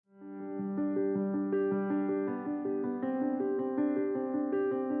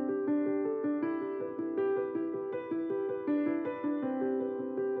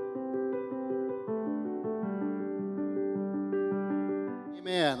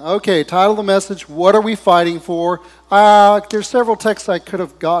Man, okay, title of the message, what are we fighting for? There's several texts I could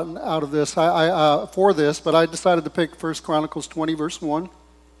have gotten out of this for this, but I decided to pick 1 Chronicles 20, verse 1.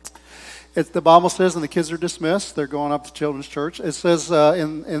 The Bible says, and the kids are dismissed, they're going up to children's church. It says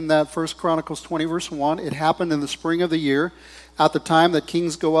in that 1 Chronicles 20, verse 1, it happened in the spring of the year, at the time that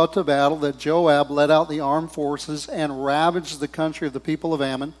kings go out to battle, that Joab led out the armed forces and ravaged the country of the people of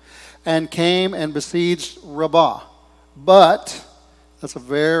Ammon, and came and besieged Rabbah. But that's a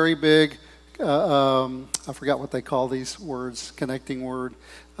very big, I forgot what they call these words, connecting word.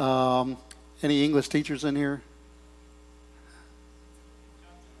 Any English teachers in here?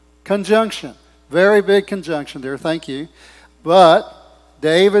 Conjunction. Very big conjunction there, thank you. But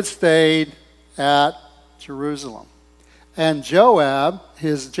David stayed at Jerusalem. And Joab,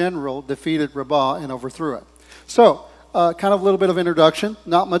 his general, defeated Rabbah and overthrew it. So, kind of a little bit of introduction,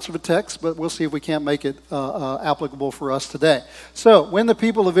 not much of a text, but we'll see if we can't make it applicable for us today. So, when the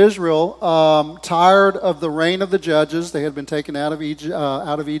people of Israel, tired of the reign of the judges, they had been taken out of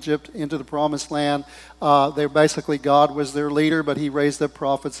Egypt into the promised land. They basically, God was their leader, but he raised up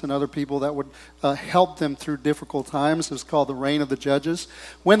prophets and other people that would help them through difficult times. It was called the reign of the judges.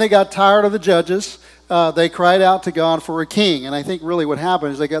 When they got tired of the judges, they cried out to God for a king. And I think really what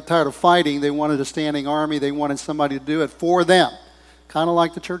happened is they got tired of fighting. They wanted a standing army. They wanted somebody to do it for them. Kind of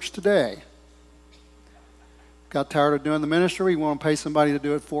like the church today. Got tired of doing the ministry. We want to pay somebody to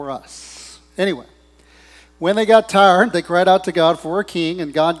do it for us. Anyway, when they got tired, they cried out to God for a king,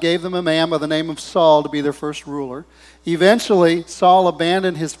 and God gave them a man by the name of Saul to be their first ruler. Eventually, Saul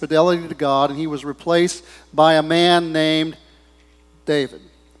abandoned his fidelity to God, and he was replaced by a man named David.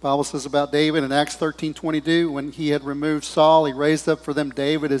 The Bible says about David in Acts 13:22, when he had removed Saul, he raised up for them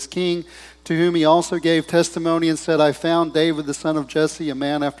David as king, to whom he also gave testimony and said, I found David the son of Jesse, a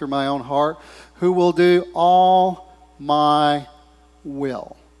man after my own heart, who will do all my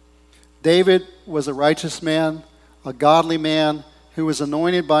will. David was a righteous man, a godly man, who was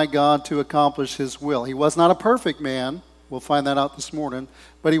anointed by God to accomplish his will. He was not a perfect man. We'll find that out this morning.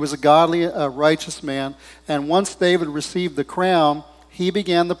 But he was a godly, righteous man. And once David received the crown, he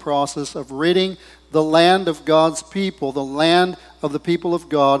began the process of ridding the land of God's people, the land of the people of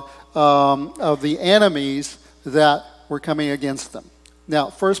God, of the enemies that were coming against them. Now,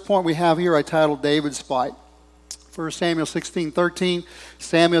 first point we have here, I titled David's Fight. 1 Samuel 16:13,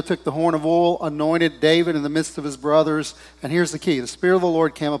 Samuel took the horn of oil, anointed David in the midst of his brothers. And here's the key. The Spirit of the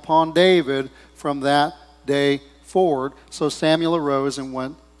Lord came upon David from that day forward. So Samuel arose and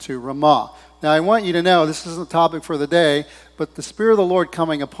went to Ramah. Now, I want you to know, this isn't the topic for the day, but the Spirit of the Lord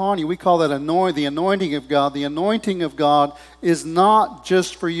coming upon you, we call that the anointing of God. The anointing of God is not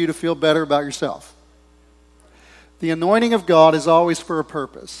just for you to feel better about yourself. The anointing of God is always for a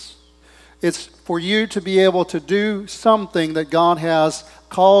purpose. It's for you to be able to do something that God has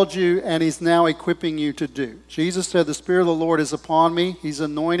called you and he's now equipping you to do. Jesus said, the Spirit of the Lord is upon me. He's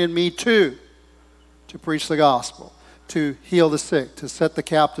anointed me to preach the gospel, to heal the sick, to set the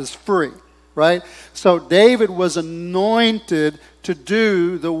captives free. Right? So David was anointed to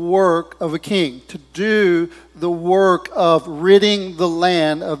do the work of a king, to do the work of ridding the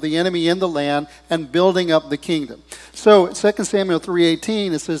land of the enemy in the land and building up the kingdom. So 2 Samuel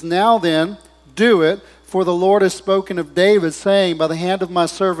 3:18, it says, now then, do it, for the Lord has spoken of David, saying, by the hand of my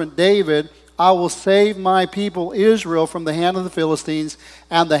servant David, I will save my people Israel from the hand of the Philistines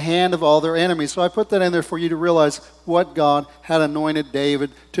and the hand of all their enemies. So I put that in there for you to realize what God had anointed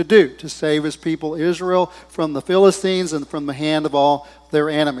David to do, to save his people Israel from the Philistines and from the hand of all their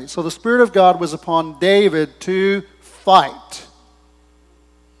enemies. So the Spirit of God was upon David to fight.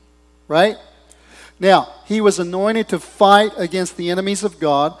 Right? Now, he was anointed to fight against the enemies of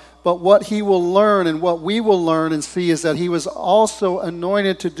God. But what he will learn and what we will learn and see is that he was also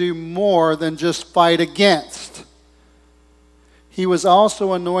anointed to do more than just fight against. He was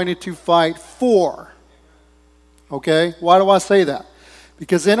also anointed to fight for. Okay? Why do I say that?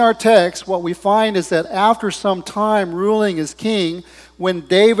 Because in our text, what we find is that after some time ruling as king, when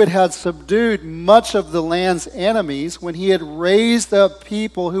David had subdued much of the land's enemies, when he had raised up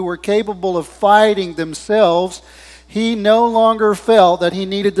people who were capable of fighting themselves, he no longer felt that he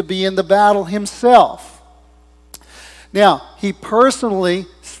needed to be in the battle himself. Now, he personally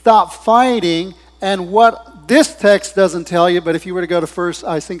stopped fighting, and what this text doesn't tell you, but if you were to go to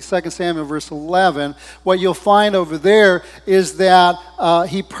 2 Samuel verse 11, what you'll find over there is that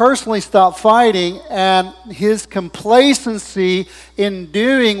he personally stopped fighting, and his complacency in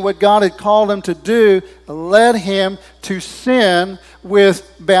doing what God had called him to do led him to sin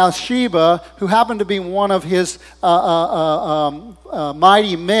with Bathsheba, who happened to be one of his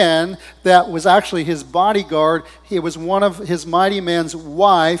mighty men that was actually his bodyguard. He was one of his mighty men's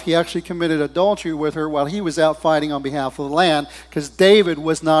wife. He actually committed adultery with her while he was out fighting on behalf of the land because David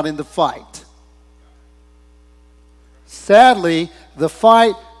was not in the fight. Sadly, the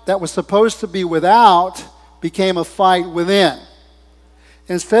fight that was supposed to be without became a fight within.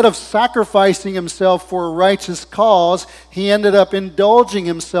 Instead of sacrificing himself for a righteous cause, he ended up indulging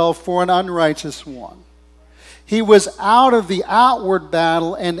himself for an unrighteous one. He was out of the outward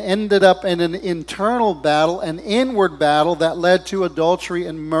battle and ended up in an internal battle, an inward battle that led to adultery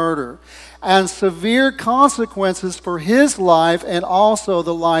and murder, and severe consequences for his life and also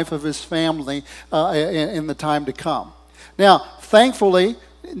the life of his family in the time to come. Now, thankfully,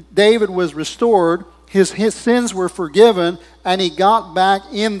 David was restored. His sins were forgiven, and he got back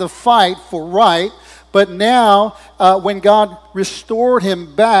in the fight for right. But now, when God restored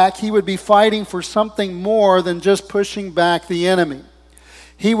him back, he would be fighting for something more than just pushing back the enemy.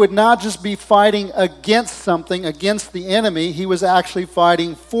 He would not just be fighting against something, against the enemy. He was actually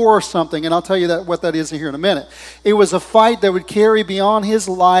fighting for something. And I'll tell you what that is here in a minute. It was a fight that would carry beyond his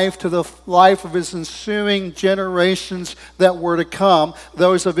life to the life of his ensuing generations that were to come,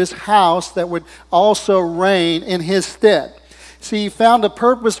 those of his house that would also reign in his stead. See, he found a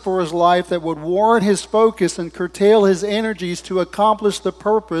purpose for his life that would warrant his focus and curtail his energies to accomplish the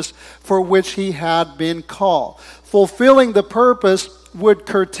purpose for which he had been called. Fulfilling the purpose would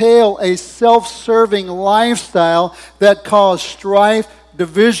curtail a self-serving lifestyle that caused strife,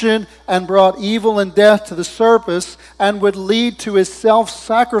 division, and brought evil and death to the surface, and would lead to a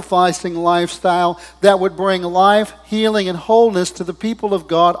self-sacrificing lifestyle that would bring life, healing, and wholeness to the people of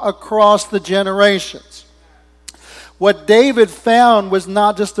God across the generations. What David found was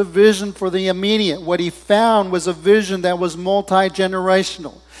not just a vision for the immediate. What he found was a vision that was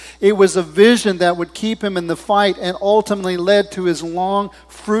multi-generational. It was a vision that would keep him in the fight and ultimately led to his long,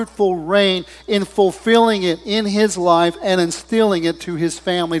 fruitful reign in fulfilling it in his life and instilling it to his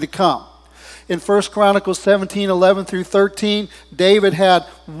family to come. In 1 Chronicles 17:11 through 13, David had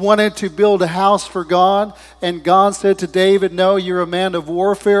wanted to build a house for God, and God said to David, no, you're a man of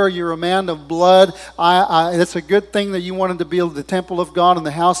warfare, you're a man of blood. It's a good thing that you wanted to build the temple of God and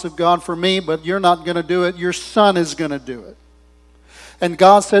the house of God for me, but you're not going to do it. Your son is going to do it. And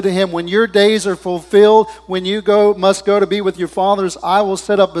God said to him, when your days are fulfilled, when you must go to be with your fathers, I will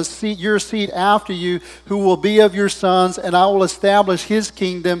set up your seed after you, who will be of your sons, and I will establish his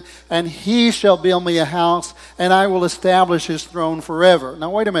kingdom, and he shall build me a house, and I will establish his throne forever. Now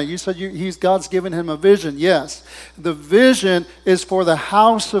wait a minute, you said God's given him a vision. Yes, the vision is for the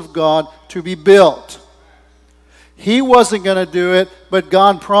house of God to be built. He wasn't going to do it, but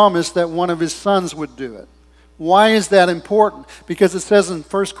God promised that one of his sons would do it. Why is that important? Because it says in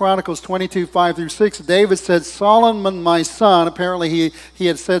 1 Chronicles 22:5 through 6, David said, Solomon my son, apparently he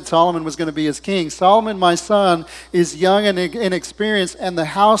had said Solomon was going to be his king. Solomon my son is young and inexperienced, and the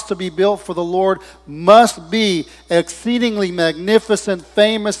house to be built for the Lord must be exceedingly magnificent,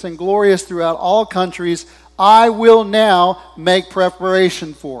 famous, and glorious throughout all countries. I will now make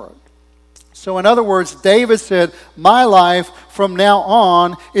preparation for it. So in other words, David said, my life from now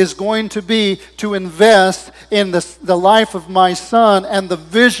on is going to be to invest in the life of my son and the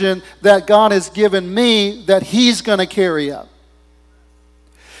vision that God has given me that he's going to carry out.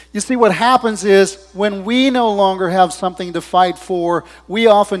 You see, what happens is when we no longer have something to fight for, we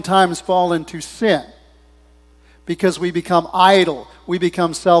oftentimes fall into sin. Because we become idle, we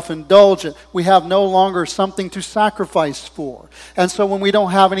become self-indulgent, we have no longer something to sacrifice for. And so when we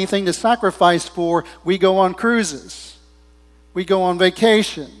don't have anything to sacrifice for, we go on cruises, we go on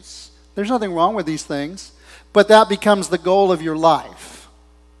vacations. There's nothing wrong with these things, but that becomes the goal of your life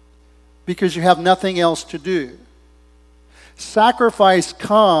because you have nothing else to do. Sacrifice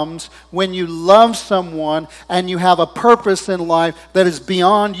comes when you love someone and you have a purpose in life that is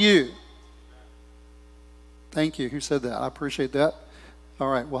beyond you. Thank you. Who said that? I appreciate that. All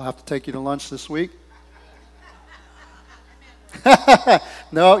right, we'll have to take you to lunch this week.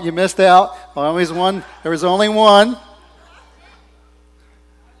 No, you missed out. There was only one.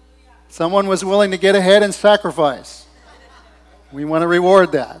 Someone was willing to get ahead and sacrifice. We want to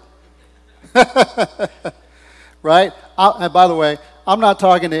reward that. Right? And by the way, I'm not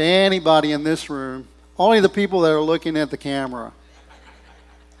talking to anybody in this room. Only the people that are looking at the camera.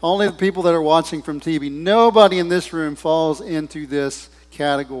 Only the people that are watching from TV. Nobody in this room falls into this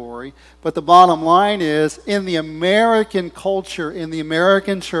category. But the bottom line is, in the American culture, in the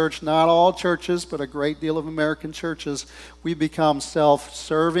American church, not all churches, but a great deal of American churches, we become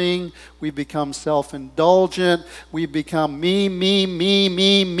self-serving, we become self-indulgent, we become me, me, me,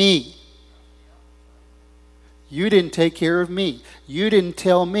 me, me. You didn't take care of me. You didn't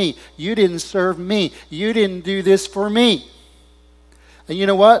tell me. You didn't serve me. You didn't do this for me. And you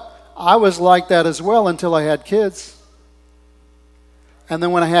know what? I was like that as well until I had kids. And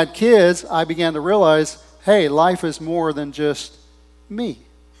then when I had kids, I began to realize, hey, life is more than just me.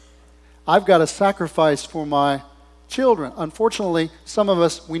 I've got to sacrifice for my children. Unfortunately, some of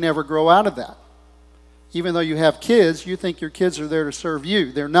us, we never grow out of that. Even though you have kids, you think your kids are there to serve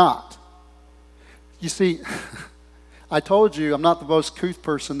you. They're not. You see, I told you I'm not the most couth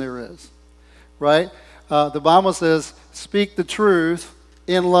person there is, right? The Bible says, speak the truth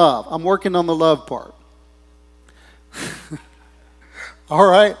in love. I'm working on the love part. All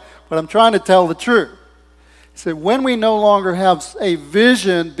right? But I'm trying to tell the truth. He said, when we no longer have a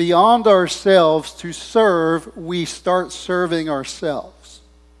vision beyond ourselves to serve, we start serving ourselves.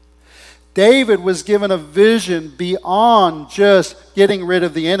 David was given a vision beyond just getting rid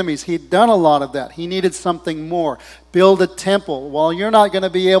of the enemies. He'd done a lot of that. He needed something more. Build a temple. Well, you're not going to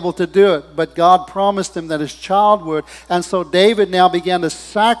be able to do it, but God promised him that his child would. And so David now began to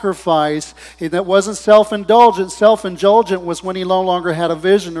sacrifice. That wasn't self-indulgent. Self-indulgent was when he no longer had a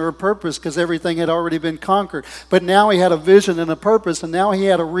vision or a purpose because everything had already been conquered. But now he had a vision and a purpose, and now he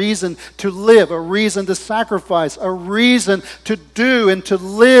had a reason to live, a reason to sacrifice, a reason to do and to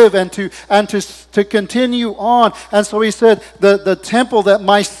live and to continue on. And so he said, the temple that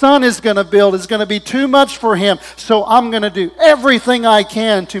my son is going to build is going to be too much for him. So I'm going to do everything I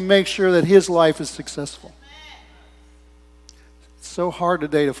can to make sure that his life is successful. It's so hard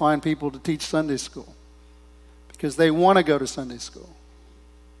today to find people to teach Sunday school because they want to go to Sunday school.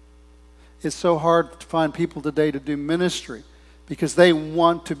 It's so hard to find people today to do ministry because they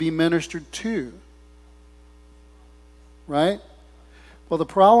want to be ministered to. Right? Well, the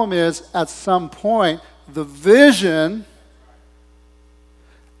problem is, at some point, the vision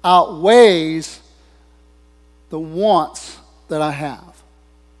outweighs the wants that I have.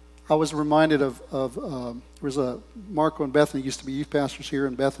 I was reminded of there was Marco and Bethany used to be youth pastors here,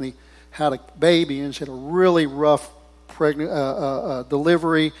 and Bethany had a baby, and she had a really rough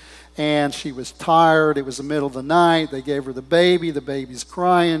delivery, and she was tired. It was the middle of the night. They gave her the baby. The baby's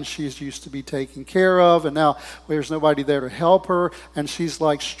crying. She's used to be taken care of, and now there's nobody there to help her, and she's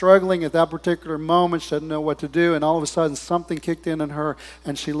like struggling at that particular moment. She doesn't know what to do, and all of a sudden something kicked in her,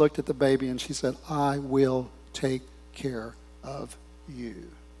 and she looked at the baby, and she said, I will take care of you.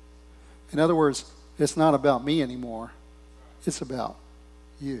 In other words, it's not about me anymore. It's about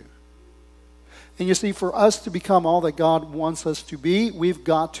you. And you see, for us to become all that God wants us to be, we've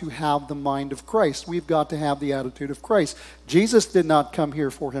got to have the mind of Christ. We've got to have the attitude of Christ. Jesus did not come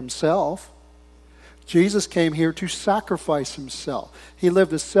here for himself. Jesus came here to sacrifice himself. He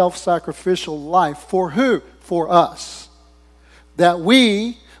lived a self-sacrificial life. For who? For us. That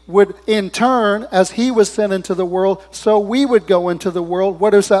we would in turn, as he was sent into the world, so we would go into the world.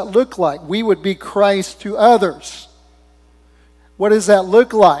 What does that look like? We would be Christ to others. What does that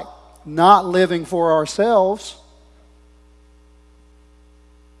look like? Not living for ourselves.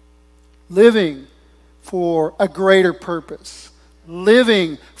 Living for a greater purpose.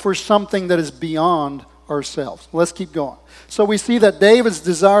 Living for something that is beyond ourselves. Let's keep going. So we see that David's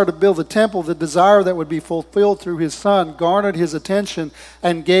desire to build the temple, the desire that would be fulfilled through his son, garnered his attention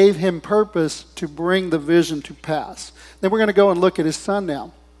and gave him purpose to bring the vision to pass. Then we're going to go and look at his son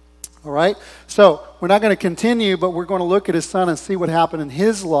now. All right? So we're not going to continue, but we're going to look at his son and see what happened in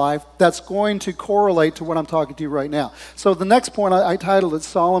his life that's going to correlate to what I'm talking to you right now. So the next point, I titled it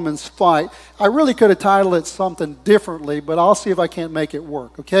Solomon's Fight. I really could have titled it something differently, but I'll see if I can't make it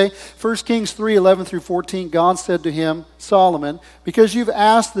work, okay? 1 Kings 3:11 through 14, God said to him, Solomon, because you've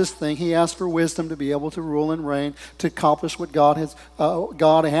asked this thing, he asked for wisdom to be able to rule and reign, to accomplish what God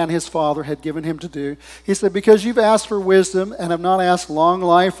and his father had given him to do. He said, because you've asked for wisdom and have not asked long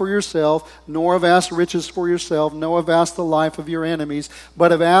life for yourself, nor have asked riches for yourself, nor have asked the life of your enemies,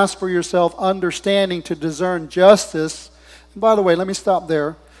 but have asked for yourself understanding to discern justice. And by the way, let me stop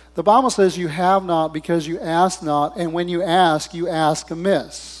there. The Bible says you have not because you ask not, and when you ask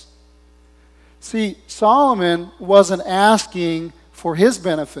amiss. See, Solomon wasn't asking for his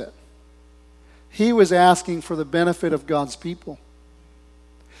benefit. He was asking for the benefit of God's people.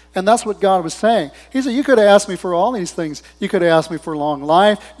 And that's what God was saying. He said, you could have asked me for all these things. You could have asked me for long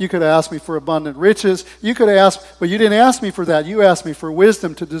life. You could have asked me for abundant riches. You could have asked, but you didn't ask me for that. You asked me for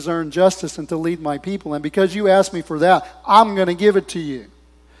wisdom to discern justice and to lead my people. And because you asked me for that, I'm going to give it to you.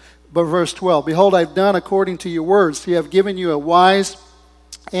 But verse 12, behold, I've done according to your words. See, I've given you a wise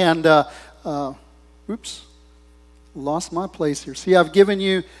and, lost my place here. See, I've given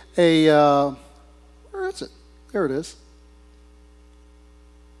you a, where is it? There it is.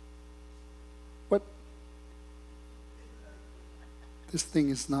 What? This thing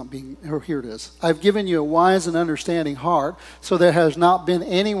is not being, oh, here it is. I've given you a wise and understanding heart, so there has not been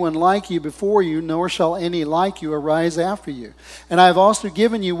anyone like you before you, nor shall any like you arise after you. And I have also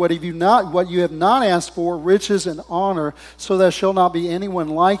given you what you have not asked for, riches and honor, so there shall not be anyone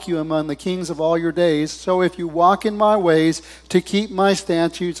like you among the kings of all your days. So if you walk in my ways to keep my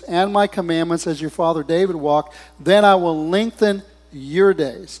statutes and my commandments as your father David walked, then I will lengthen your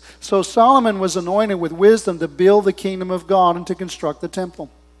days. So Solomon was anointed with wisdom to build the kingdom of God and to construct the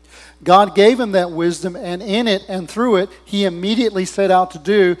temple. God gave him that wisdom, and in it and through it, he immediately set out to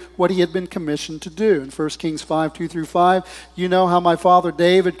do what he had been commissioned to do. In 1 Kings 5, 2-5, you know how my father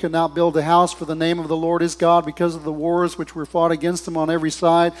David could not build a house for the name of the Lord his God because of the wars which were fought against him on every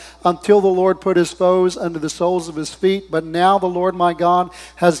side, until the Lord put his foes under the soles of his feet. But now the Lord my God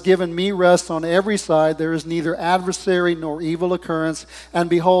has given me rest on every side. There is neither adversary nor evil occurrence.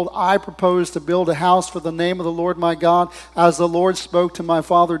 And behold, I propose to build a house for the name of the Lord my God, as the Lord spoke to my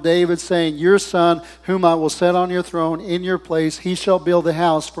father David, saying, your son, whom I will set on your throne in your place, he shall build a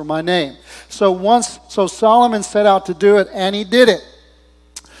house for my name. So Solomon set out to do it, and he did it.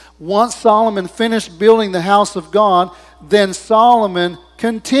 Once Solomon finished building the house of God, then Solomon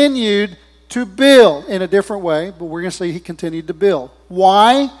continued to build in a different way, but we're going to say he continued to build.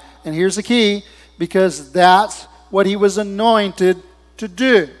 Why? And here's the key, because that's what he was anointed to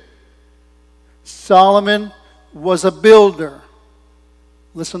do. Solomon was a builder.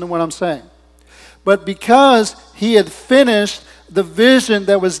 Listen to what I'm saying. But because he had finished the vision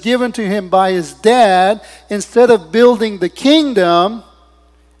that was given to him by his dad, instead of building the kingdom,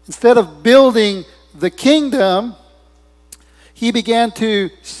 he began to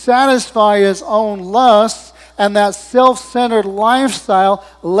satisfy his own lusts, and that self-centered lifestyle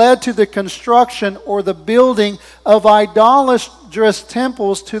led to the construction or the building of idolatrous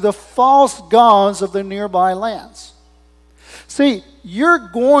temples to the false gods of the nearby lands. See, you're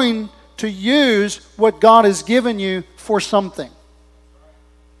going to use what God has given you for something.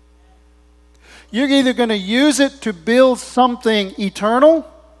 You're either going to use it to build something eternal,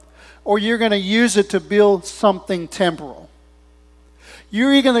 or you're going to use it to build something temporal.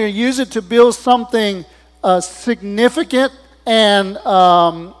 You're either going to use it to build something significant and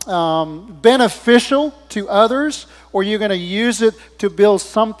beneficial to others, or you're going to use it to build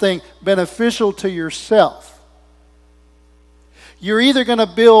something beneficial to yourself. You're either going to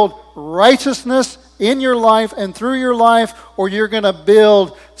build righteousness in your life and through your life, or you're going to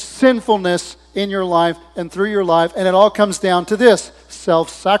build sinfulness in your life and through your life. And it all comes down to this: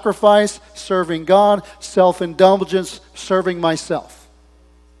 self-sacrifice, serving God; self-indulgence, serving myself.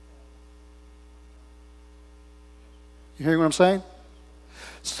 You hear what I'm saying?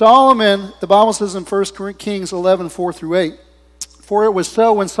 Solomon, the Bible says in 1 Kings 11, 4-8, for it was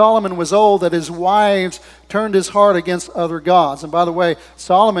so when Solomon was old that his wives turned his heart against other gods. And by the way,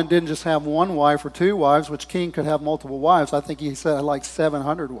 Solomon didn't just have one wife or two wives, which king could have multiple wives. I think he said like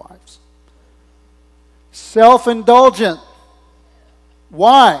 700 wives. Self-indulgent.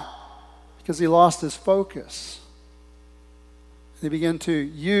 Why? Because he lost his focus. He began to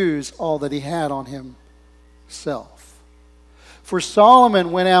use all that he had on himself. For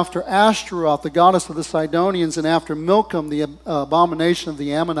Solomon went after Ashtaroth, the goddess of the Sidonians, and after Milcom, the abomination of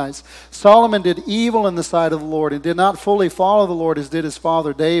the Ammonites. Solomon did evil in the sight of the Lord and did not fully follow the Lord as did his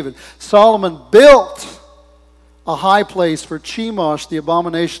father David. Solomon built a high place for Chemosh, the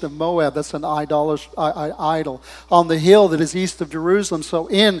abomination of Moab. That's an idol on the hill that is east of Jerusalem. So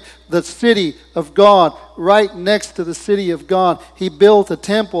in the city of God, right next to the city of God, he built a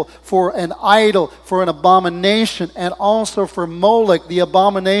temple for an idol, for an abomination, and also for Molech, the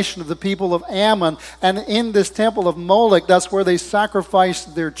abomination of the people of Ammon. And in this temple of Molech, that's where they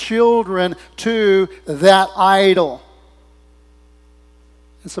sacrificed their children to that idol.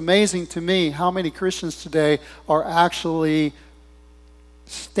 It's amazing to me how many Christians today are actually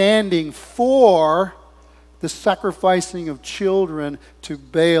standing for the sacrificing of children to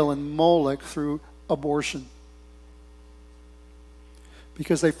Baal and Molech through abortion.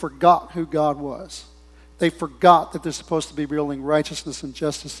 Because they forgot who God was. They forgot that they're supposed to be building righteousness and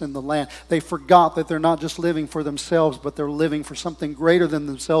justice in the land. They forgot that they're not just living for themselves, but they're living for something greater than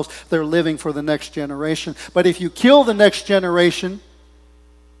themselves. They're living for the next generation. But if you kill the next generation,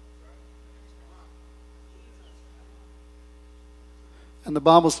 and the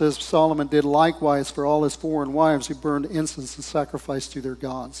Bible says Solomon did likewise for all his foreign wives who burned incense and sacrificed to their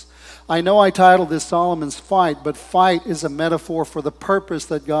gods. I know I titled this Solomon's Fight, but fight is a metaphor for the purpose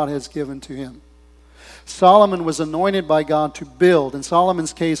that God has given to him. Solomon was anointed by God to build. In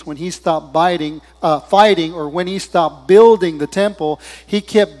Solomon's case, when he stopped fighting, or when he stopped building the temple, he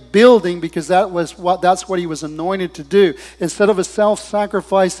kept building because that's what he was anointed to do. Instead of a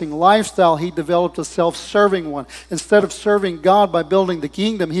self-sacrificing lifestyle, he developed a self-serving one. Instead of serving God by building the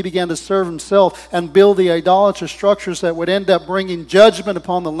kingdom, he began to serve himself and build the idolatrous structures that would end up bringing judgment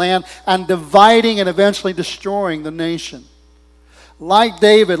upon the land and dividing and eventually destroying the nation. Like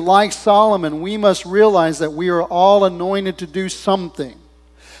David, like Solomon, we must realize that we are all anointed to do something.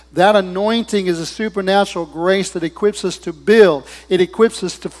 That anointing is a supernatural grace that equips us to build. It equips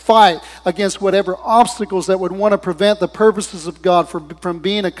us to fight against whatever obstacles that would want to prevent the purposes of God from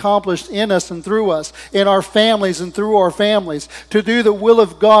being accomplished in us and through us, in our families and through our families. To do the will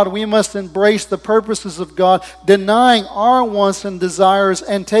of God, we must embrace the purposes of God, denying our wants and desires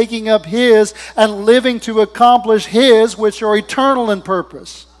and taking up His and living to accomplish His, which are eternal in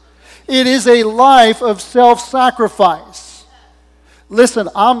purpose. It is a life of self-sacrifice. Listen,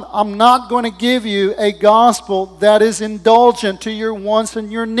 I'm not going to give you a gospel that is indulgent to your wants and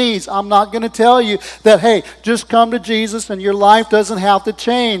your needs. I'm not going to tell you that, hey, just come to Jesus and your life doesn't have to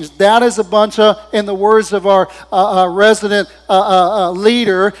change. That is a bunch of, in the words of our resident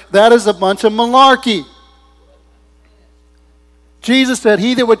leader, that is a bunch of malarkey. Jesus said,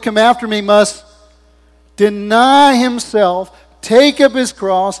 he that would come after me must deny himself, take up his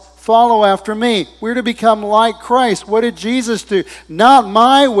cross, follow after me. We're to become like Christ. What did Jesus do? Not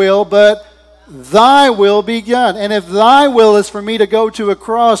my will, but thy will be done. And if thy will is for me to go to a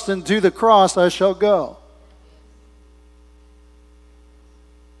cross, then to the cross I shall go.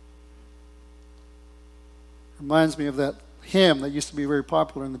 Reminds me of that hymn that used to be very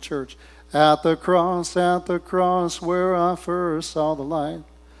popular in the church. At the cross, where I first saw the light,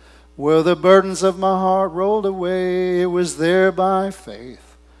 where the burdens of my heart rolled away, it was there by faith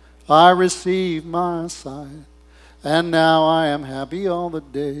I received my sight, and now I am happy all the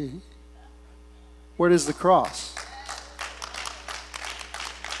day. Where is the cross?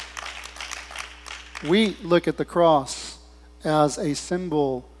 We look at the cross as a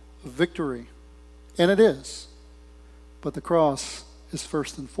symbol of victory, and it is. But the cross is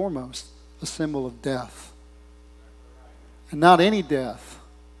first and foremost a symbol of death. And not any death,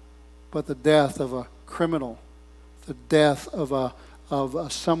 but the death of a criminal, the death of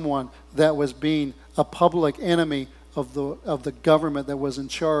someone that was being a public enemy of the government that was in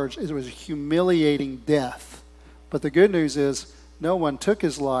charge. It was a humiliating death. But the good news is no one took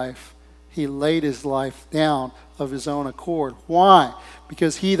his life. He laid his life down of his own accord. Why?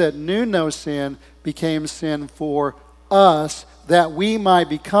 Because he that knew no sin became sin for us, that we might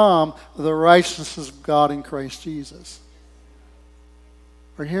become the righteousness of God in Christ Jesus.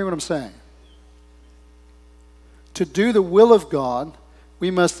 Are you hearing what I'm saying? To do the will of God,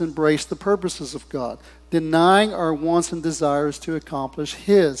 we must embrace the purposes of God, denying our wants and desires to accomplish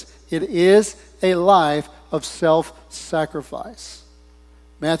His. It is a life of self-sacrifice.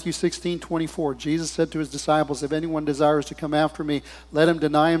 Matthew 16:24, Jesus said to his disciples, if anyone desires to come after me, let him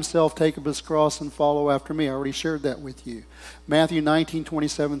deny himself, take up his cross, and follow after me. I already shared that with you. Matthew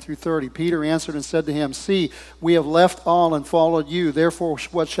 19:27-30, Peter answered and said to him, see, we have left all and followed you. Therefore,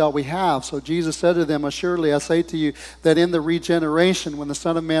 what shall we have? So Jesus said to them, assuredly, I say to you, that in the regeneration, when the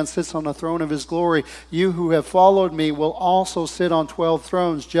Son of Man sits on the throne of his glory, you who have followed me will also sit on 12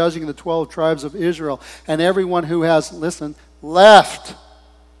 thrones, judging the 12 tribes of Israel. And everyone who has, listen, left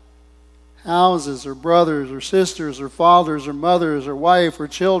houses or brothers or sisters or fathers or mothers or wife or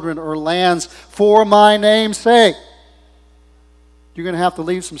children or lands for my name's sake, you're going to have to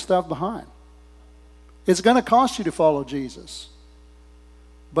leave some stuff behind. It's going to cost you to follow Jesus,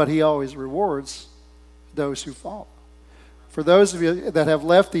 but He always rewards those who follow. For those of you that have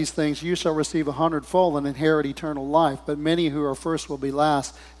left these things, you shall receive 100-fold and inherit eternal life. But many who are first will be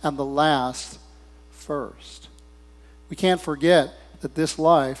last, and the last first. We can't forget that this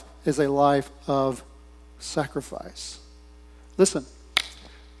life is a life of sacrifice. Listen,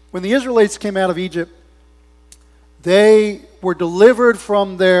 when the Israelites came out of Egypt, they were delivered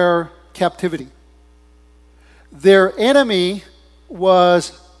from their captivity. Their enemy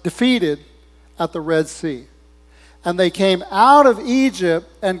was defeated at the Red Sea. And they came out of Egypt,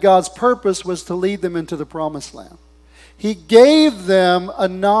 and God's purpose was to lead them into the promised land. He gave them a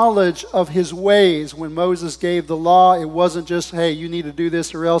knowledge of his ways. When Moses gave the law, it wasn't just, hey, you need to do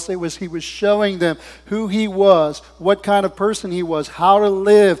this or else. He was showing them who he was, what kind of person he was, how to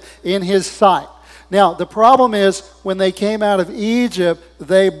live in his sight. Now, the problem is when they came out of Egypt,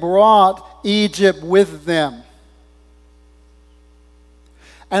 they brought Egypt with them.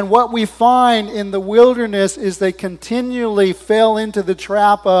 And what we find in the wilderness is they continually fell into the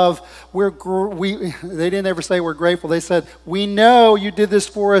trap of, they didn't ever say we're grateful. They said, we know you did this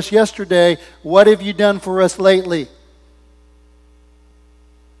for us yesterday. What have you done for us lately?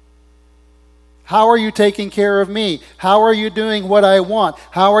 How are you taking care of me? How are you doing what I want?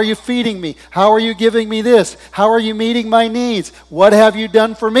 How are you feeding me? How are you giving me this? How are you meeting my needs? What have you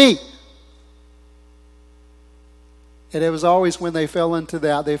done for me? And it was always when they fell into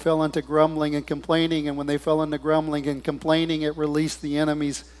that, they fell into grumbling and complaining. And when they fell into grumbling and complaining, it released the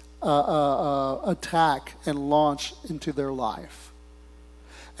enemy's attack and launch into their life.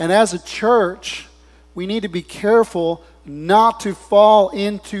 And as a church, we need to be careful not to fall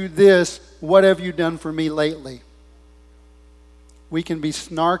into this, what have you done for me lately? We can be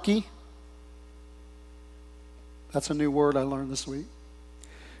snarky. That's a new word I learned this week.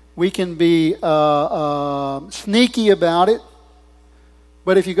 We can be sneaky about it,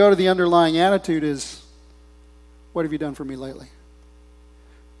 but if you go to the underlying attitude is, what have you done for me lately?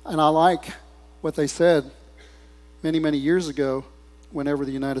 And I like what they said many, many years ago whenever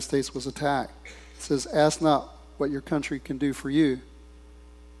the United States was attacked. It says, ask not what your country can do for you,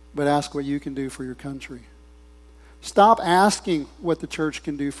 but ask what you can do for your country. Stop asking what the church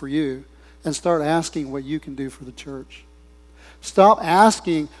can do for you and start asking what you can do for the church. Stop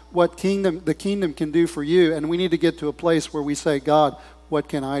asking what the kingdom can do for you, and we need to get to a place where we say, God, what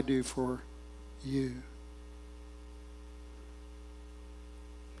can I do for you?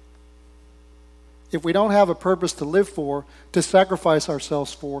 If we don't have a purpose to live for, to sacrifice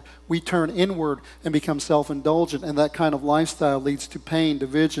ourselves for, we turn inward and become self-indulgent, and that kind of lifestyle leads to pain,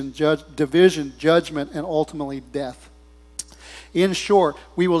 division, judgment, and ultimately death. In short,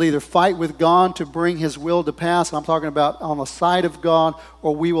 we will either fight with God to bring his will to pass, I'm talking about on the side of God,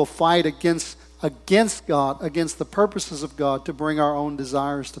 or we will fight against God, against the purposes of God to bring our own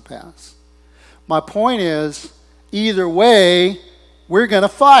desires to pass. My point is, either way, we're going to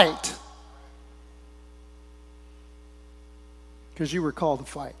fight. Because you were called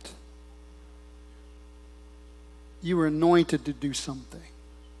to fight. You were anointed to do something.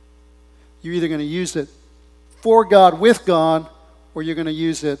 You're either going to use it for God, with God, or you're going to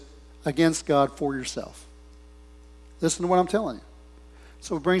use it against God for yourself. Listen to what I'm telling you.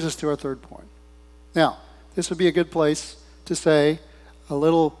 So it brings us to our third point. Now, this would be a good place to say a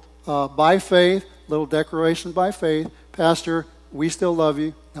little by faith, little declaration by faith. Pastor, we still love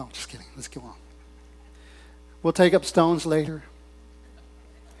you. No, just kidding. Let's go on. We'll take up stones later.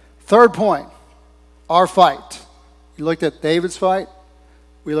 Third point, our fight. You looked at David's fight.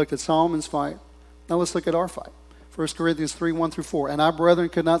 We looked at Solomon's fight. Now let's look at our fight. 1 Corinthians 3, 1 through 4. And I, brethren,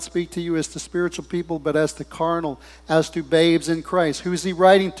 could not speak to you as to spiritual people, but as to carnal, as to babes in Christ. Who is he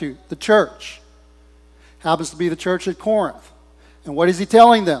writing to? The church. Happens to be the church at Corinth. And what is he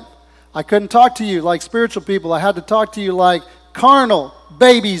telling them? I couldn't talk to you like spiritual people. I had to talk to you like carnal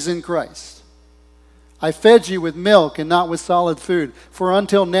babies in Christ. I fed you with milk and not with solid food. For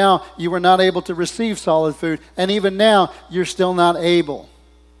until now you were not able to receive solid food. And even now you're still not able.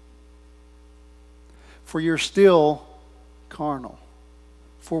 For you're still carnal.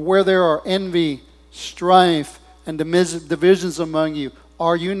 For where there are envy, strife, and divisions among you,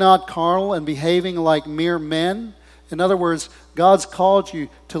 are you not carnal and behaving like mere men? In other words, God's called you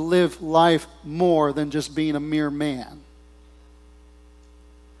to live life more than just being a mere man.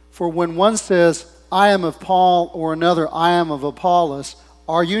 For when one says, I am of Paul, or another, I am of Apollos,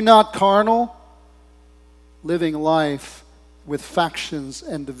 are you not carnal? Living life with factions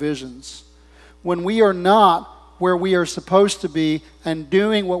and divisions. When we are not where we are supposed to be and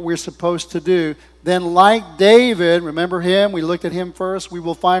doing what we're supposed to do, then like David, remember him, we looked at him first, we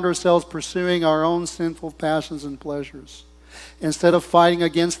will find ourselves pursuing our own sinful passions and pleasures. Instead of fighting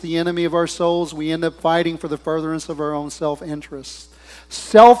against the enemy of our souls, we end up fighting for the furtherance of our own self-interest.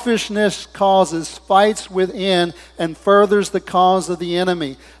 Selfishness causes fights within and furthers the cause of the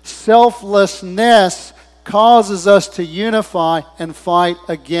enemy. Selflessness causes us to unify and fight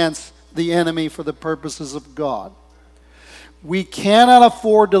against the enemy for the purposes of God. We cannot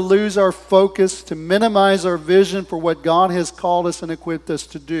afford to lose our focus, to minimize our vision for what God has called us and equipped us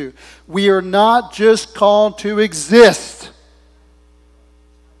to do. We are not just called to exist.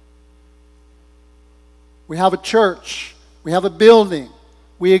 We have a church. We have a building.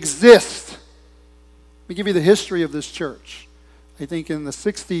 We exist. Let me give you the history of this church. I think in the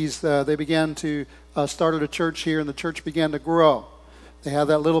 60s, they began to started a church here, and the church began to grow. They had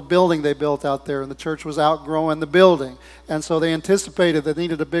that little building they built out there, and the church was outgrowing the building. And so they anticipated they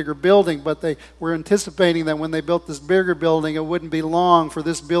needed a bigger building, but they were anticipating that when they built this bigger building, it wouldn't be long for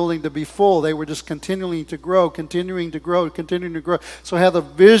this building to be full. They were just continuing to grow, continuing to grow, continuing to grow. So had the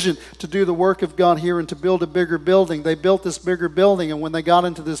vision to do the work of God here and to build a bigger building. They built this bigger building, and when they got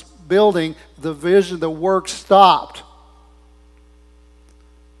into this building, the vision, the work stopped.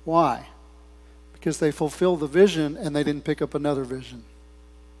 Why? Because they fulfilled the vision and they didn't pick up another vision.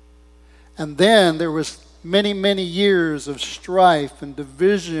 And then there was many, many years of strife and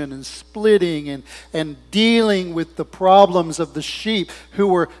division and splitting and dealing with the problems of the sheep who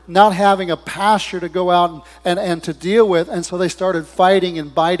were not having a pasture to go out and to deal with. And so they started fighting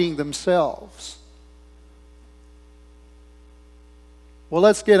and biting themselves. Well,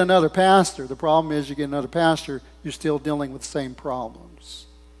 let's get another pastor. The problem is you get another pastor, you're still dealing with the same problems.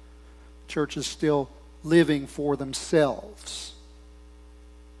 Church is still living for themselves.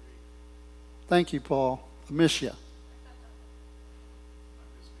 Thank you, Paul. I miss you.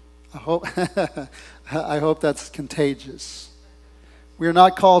 I hope that's contagious. We are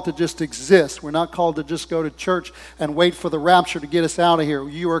not called to just exist. We're not called to just go to church and wait for the rapture to get us out of here.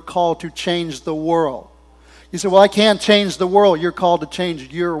 You are called to change the world. You say, well, I can't change the world. You're called to change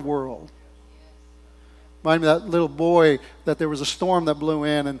your world. Remind me of that little boy that there was a storm that blew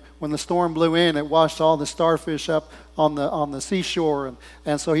in, and when the storm blew in, it washed all the starfish up on the seashore,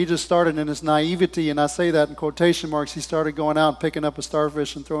 and so he just started in his naivety, and I say that in quotation marks, he started going out and picking up a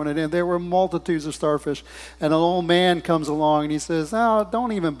starfish and throwing it in. There were multitudes of starfish, and an old man comes along and he says, "Oh,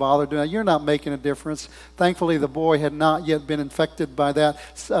 don't even bother doing that. You're not making a difference." Thankfully, the boy had not yet been infected by that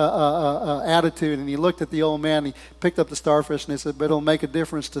attitude, and he looked at the old man, and he picked up the starfish, and he said, "But it'll make a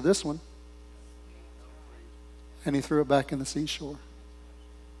difference to this one." And he threw it back in the seashore.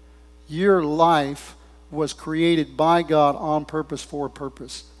 Your life was created by God on purpose for a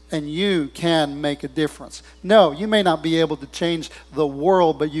purpose. And you can make a difference. No, you may not be able to change the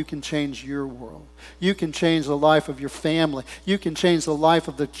world, but you can change your world. You can change the life of your family. You can change the life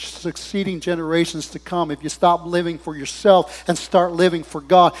of the succeeding generations to come if you stop living for yourself and start living for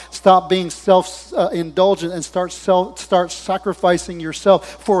God. Stop being self-indulgent and start sacrificing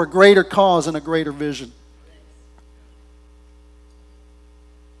yourself for a greater cause and a greater vision.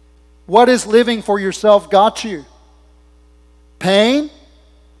 What is living for yourself got you? Pain?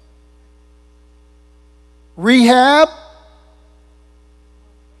 Rehab?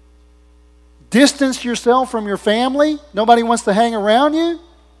 Distance yourself from your family? Nobody wants to hang around you?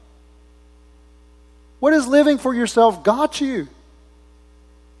 What is living for yourself got you?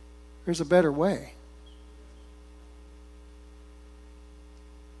 There's a better way.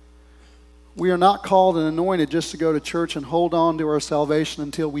 We are not called and anointed just to go to church and hold on to our salvation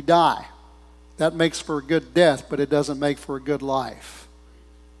until we die. That makes for a good death, but it doesn't make for a good life.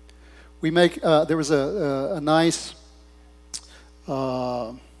 There was a nice,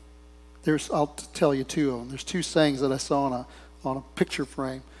 I'll tell you two of them. There's two sayings that I saw on a picture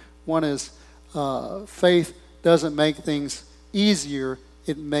frame. One is, faith doesn't make things easier,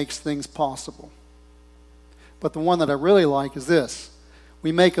 it makes things possible. But the one that I really like is this.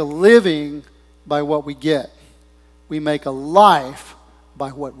 We make a living by what we get. We make a life by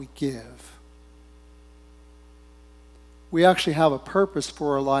what we give. We actually have a purpose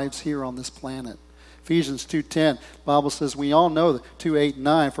for our lives here on this planet. Ephesians 2:10, the Bible says, we all know that 2:8 and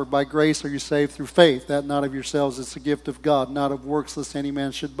 9, for by grace are you saved through faith, that not of yourselves, it's a gift of God, not of works, lest any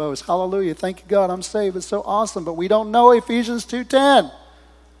man should boast. Hallelujah, thank you God, I'm saved, it's so awesome, but we don't know Ephesians 2:10.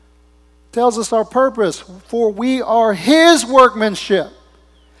 Tells us our purpose, for we are His workmanship.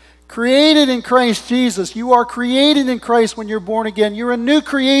 Created in Christ Jesus. You are created in Christ when you're born again. You're a new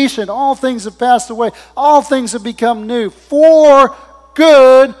creation. All things have passed away. All things have become new. For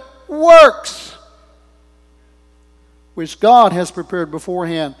good works, which God has prepared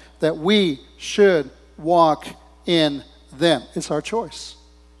beforehand that we should walk in them. It's our choice.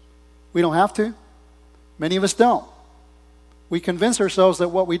 We don't have to. Many of us don't. We convince ourselves that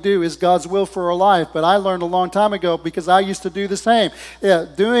what we do is God's will for our life, but I learned a long time ago, because I used to do the same.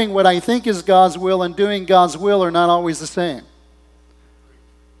 Doing what I think is God's will and doing God's will are not always the same.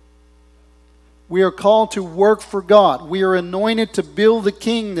 We are called to work for God. We are anointed to build the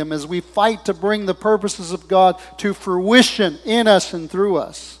kingdom as we fight to bring the purposes of God to fruition in us and through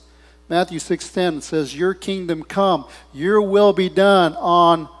us. Matthew 6:10 says, your kingdom come, your will be done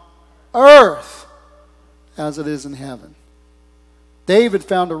on earth as it is in heaven. David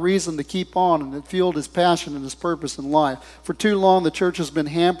found a reason to keep on, and it fueled his passion and his purpose in life. For too long, the church has been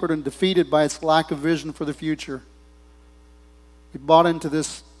hampered and defeated by its lack of vision for the future. We bought into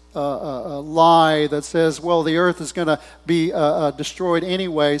this lie that says, well, the earth is going to be destroyed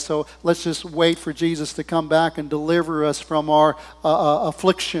anyway, so let's just wait for Jesus to come back and deliver us from our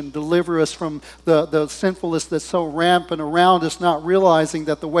affliction, deliver us from the sinfulness that's so rampant around us, not realizing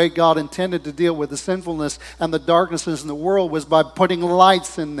that the way God intended to deal with the sinfulness and the darknesses in the world was by putting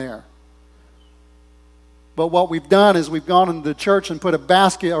lights in there. But what we've done is we've gone into the church and put a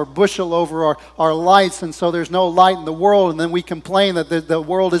basket or bushel over our lights, and so there's no light in the world, and then we complain that the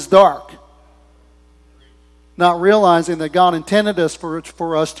world is dark. Not realizing that God intended us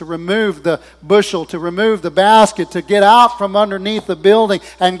for us to remove the bushel, to remove the basket, to get out from underneath the building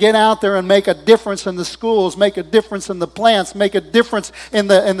and get out there and make a difference in the schools, make a difference in the plants, make a difference in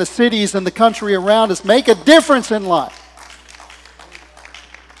the cities and the country around us, make a difference in life.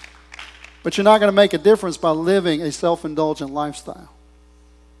 But you're not going to make a difference by living a self-indulgent lifestyle.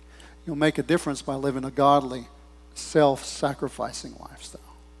 You'll make a difference by living a godly, self-sacrificing lifestyle.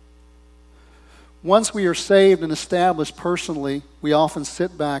 Once we are saved and established personally, we often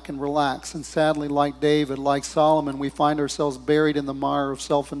sit back and relax. And sadly, like David, like Solomon, we find ourselves buried in the mire of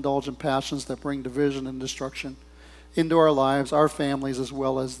self-indulgent passions that bring division and destruction into our lives, our families, as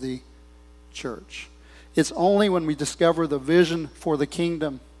well as the church. It's only when we discover the vision for the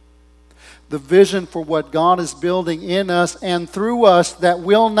kingdom, the vision for what God is building in us and through us, that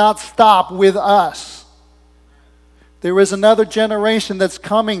will not stop with us. There is another generation that's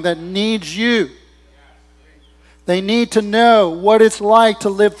coming that needs you. They need to know what it's like to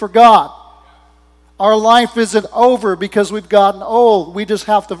live for God. Our life isn't over because we've gotten old. We just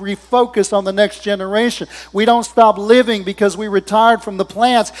have to refocus on the next generation. We don't stop living because we retired from the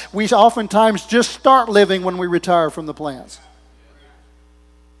plants. We oftentimes just start living when we retire from the plants.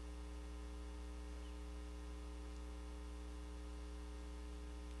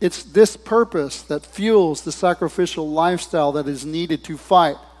 It's this purpose that fuels the sacrificial lifestyle that is needed to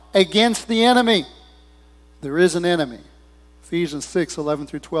fight against the enemy. There is an enemy. Ephesians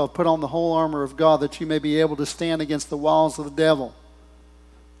 6:11-12. Put on the whole armor of God that you may be able to stand against the wiles of the devil.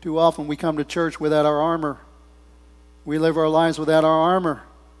 Too often we come to church without our armor. We live our lives without our armor,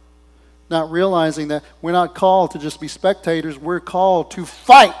 not realizing that we're not called to just be spectators. We're called to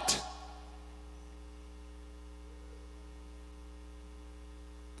fight.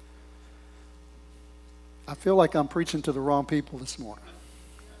 I feel like I'm preaching to the wrong people this morning.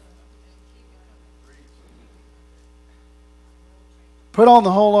 Put on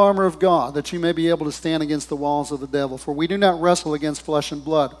the whole armor of God that you may be able to stand against the walls of the devil. For we do not wrestle against flesh and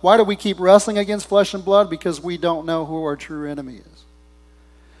blood. Why do we keep wrestling against flesh and blood? Because we don't know who our true enemy is.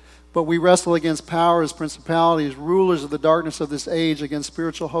 But we wrestle against powers, principalities, rulers of the darkness of this age, against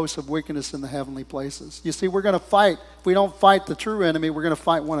spiritual hosts of wickedness in the heavenly places. You see, we're going to fight. If we don't fight the true enemy, we're going to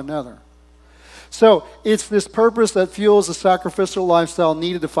fight one another. So it's this purpose that fuels the sacrificial lifestyle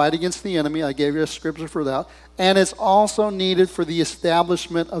needed to fight against the enemy. I gave you a scripture for that. And it's also needed for the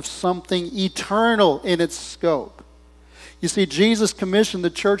establishment of something eternal in its scope. You see, Jesus commissioned the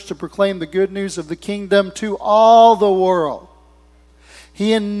church to proclaim the good news of the kingdom to all the world.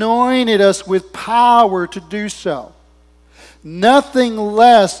 He anointed us with power to do so. Nothing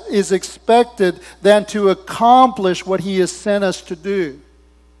less is expected than to accomplish what He has sent us to do.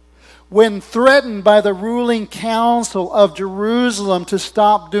 When threatened by the ruling council of Jerusalem to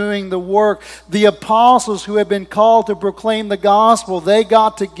stop doing the work, the apostles who had been called to proclaim the gospel, they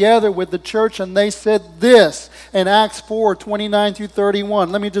got together with the church and they said this in Acts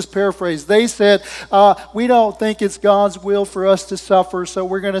 4:29-31. Let me just paraphrase. They said, we don't think it's God's will for us to suffer, so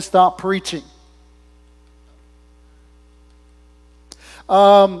we're going to stop preaching.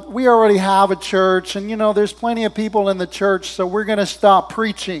 We already have a church, and there's plenty of people in the church, so we're going to stop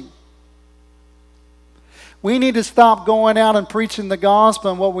preaching. We need to stop going out and preaching the gospel,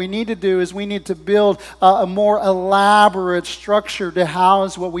 and what we need to do is we need to build a more elaborate structure to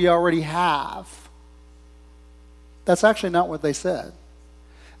house what we already have. That's actually not what they said.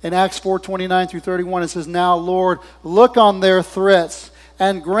 In Acts 4:29-31, it says, Now, Lord, look on their threats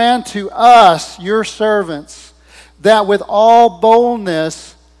and grant to us, your servants, that with all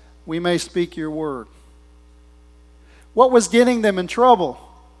boldness we may speak your word. What was getting them in trouble?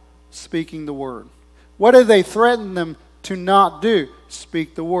 Speaking the word. What did they threaten them to not do?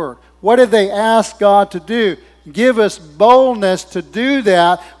 Speak the word. What did they ask God to do? Give us boldness to do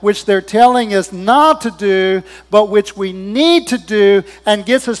that which they're telling us not to do, but which we need to do, and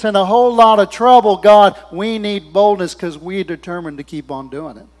gets us in a whole lot of trouble. God, we need boldness because we're determined to keep on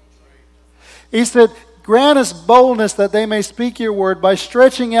doing it. He said, grant us boldness that they may speak your word by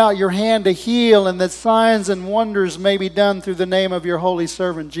stretching out your hand to heal, and that signs and wonders may be done through the name of your holy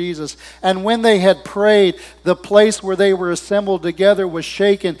servant Jesus. And when they had prayed, the place where they were assembled together was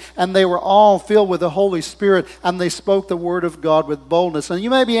shaken, and they were all filled with the Holy Spirit, and they spoke the word of God with boldness. And you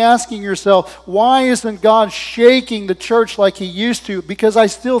may be asking yourself, why isn't God shaking the church like he used to? Because I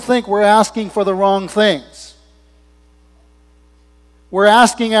still think we're asking for the wrong things. We're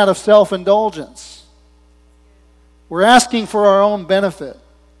asking out of self-indulgence. We're asking for our own benefit.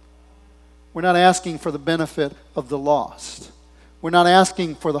 We're not asking for the benefit of the lost. We're not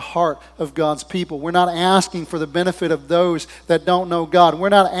asking for the heart of God's people. We're not asking for the benefit of those that don't know God. We're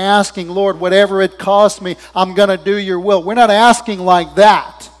not asking, Lord, whatever it costs me, I'm going to do your will. We're not asking like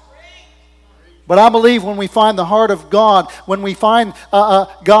that. But I believe when we find the heart of God, when we find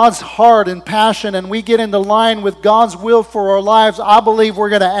God's heart and passion, and we get into line with God's will for our lives, I believe we're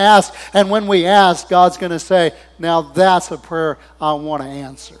going to ask. And when we ask, God's going to say, now that's a prayer I want to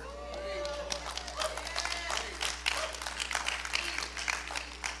answer.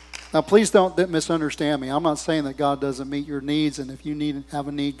 Now, please don't misunderstand me. I'm not saying that God doesn't meet your needs, and if you have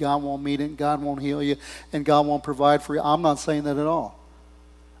a need, God won't meet it, and God won't heal you, and God won't provide for you. I'm not saying that at all.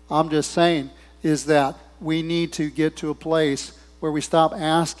 I'm just saying is that we need to get to a place where we stop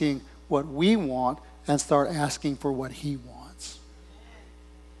asking what we want and start asking for what he wants.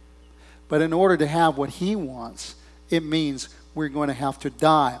 But in order to have what he wants, it means we're going to have to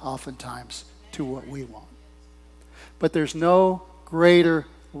die oftentimes to what we want. But there's no greater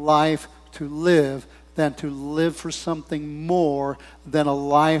life to live than to live for something more than a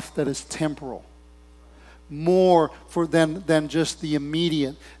life that is temporal. More than just the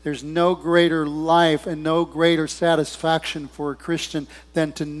immediate. There's no greater life and no greater satisfaction for a Christian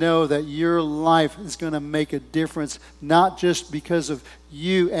than to know that your life is going to make a difference, not just because of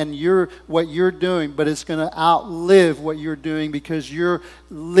you and what you're doing, but it's going to outlive what you're doing because you're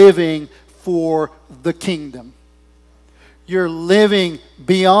living for the kingdom. You're living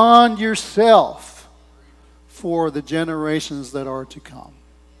beyond yourself for the generations that are to come.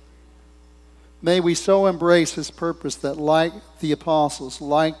 May we so embrace his purpose that like the apostles,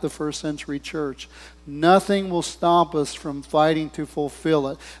 like the first century church, nothing will stop us from fighting to fulfill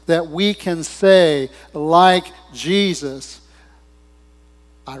it. That we can say, like Jesus,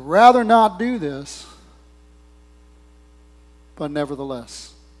 I'd rather not do this, but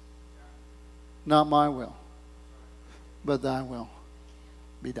nevertheless, not my will, but thy will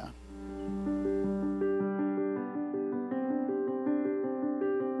be done.